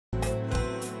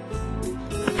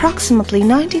Approximately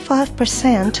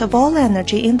 95% of all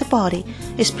energy in the body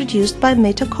is produced by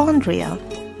mitochondria,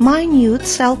 minute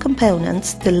cell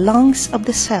components, the lungs of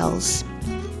the cells.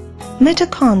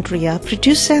 Mitochondria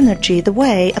produce energy the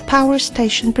way a power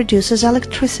station produces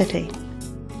electricity.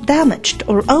 Damaged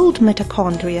or old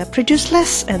mitochondria produce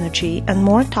less energy and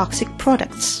more toxic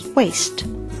products, waste.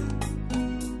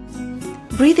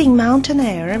 Breathing mountain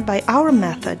air by our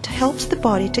method helps the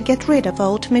body to get rid of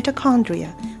old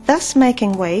mitochondria, thus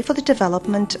making way for the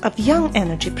development of young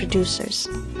energy producers.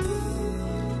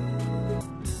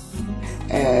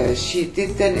 She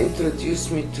did then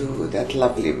introduce me to that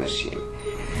lovely machine.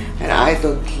 And I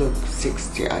don't look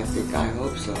 60, I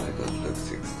hope so, I don't look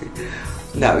 60.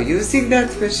 Now, using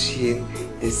that machine,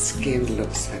 the skin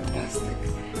looks fantastic.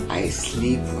 I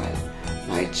sleep well,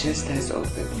 my chest has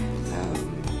opened.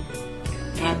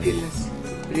 Fabulous,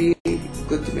 really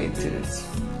good maintenance,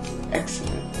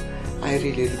 excellent. I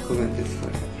really recommend it for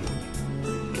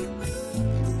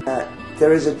everyone.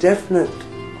 There is a definite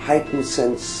heightened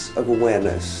sense of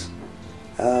awareness,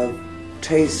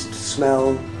 taste,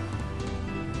 smell,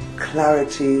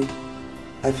 clarity.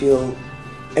 I feel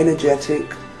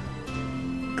energetic,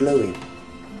 glowing.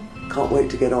 Can't wait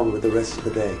to get on with the rest of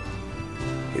the day.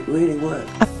 It really works.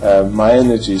 My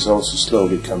energy is also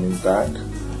slowly coming back,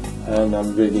 and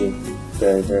I'm really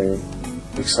very, very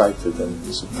excited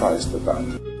and surprised about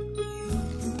it.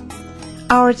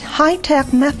 Our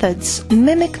high-tech methods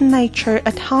mimic nature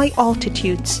at high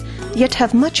altitudes, yet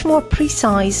have much more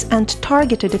precise and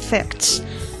targeted effects.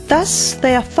 Thus,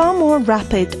 they are far more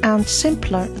rapid and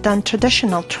simpler than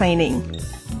traditional training.